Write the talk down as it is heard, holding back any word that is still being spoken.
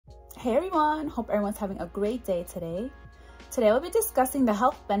Hey everyone, hope everyone's having a great day today. Today we'll be discussing the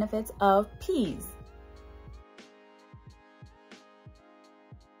health benefits of peas.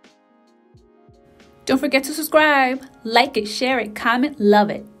 Don't forget to subscribe, like it, share it, comment,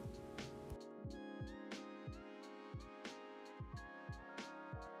 love it.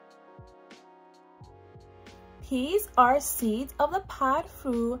 Peas are seeds of the pod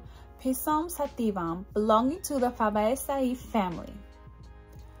fruit Pisum sativum belonging to the Fabaceae family.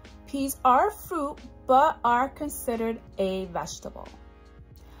 Peas are fruit but are considered a vegetable.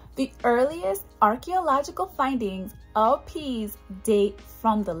 The earliest archaeological findings of peas date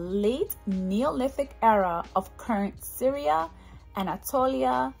from the late Neolithic era of current Syria,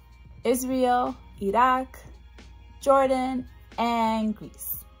 Anatolia, Israel, Iraq, Jordan, and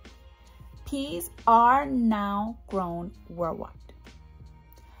Greece. Peas are now grown worldwide.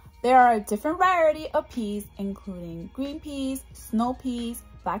 There are a different variety of peas, including green peas, snow peas,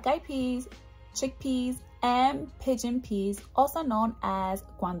 black-eyed peas, chickpeas, and pigeon peas, also known as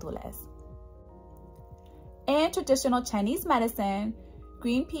guandules. In traditional Chinese medicine,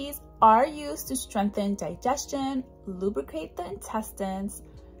 green peas are used to strengthen digestion, lubricate the intestines,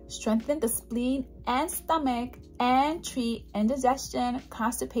 strengthen the spleen and stomach, and treat indigestion,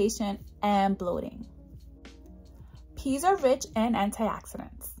 constipation, and bloating. Peas are rich in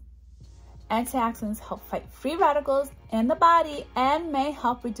antioxidants. Antioxidants help fight free radicals in the body and may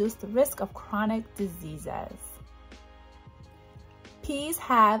help reduce the risk of chronic diseases. Peas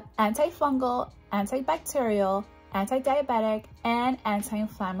have antifungal, antibacterial, anti-diabetic, and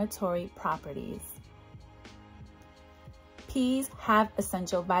anti-inflammatory properties. Peas have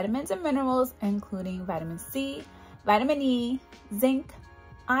essential vitamins and minerals, including vitamin C, vitamin E, zinc,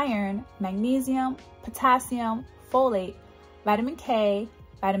 iron, magnesium, potassium, folate, vitamin K,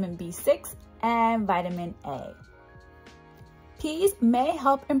 vitamin B6, and vitamin A. Peas may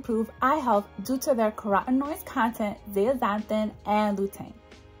help improve eye health due to their carotenoid content, zeaxanthin, and lutein.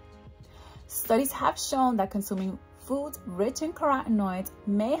 Studies have shown that consuming foods rich in carotenoids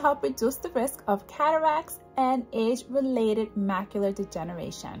may help reduce the risk of cataracts and age-related macular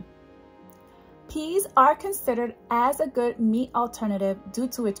degeneration. Peas are considered as a good meat alternative due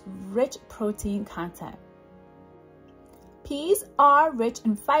to its rich protein content. Peas are rich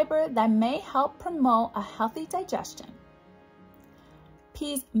in fiber that may help promote a healthy digestion.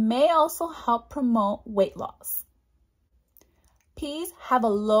 Peas may also help promote weight loss. Peas have a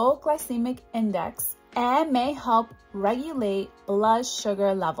low glycemic index and may help regulate blood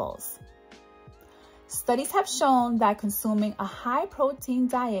sugar levels. Studies have shown that consuming a high-protein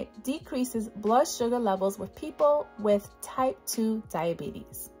diet decreases blood sugar levels with people with type 2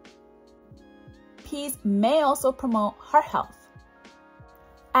 diabetes. Peas may also promote heart health.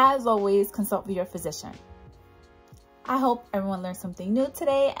 As always, consult with your physician. I hope everyone learned something new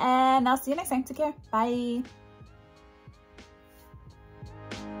today, and I'll see you next time. Take care. Bye.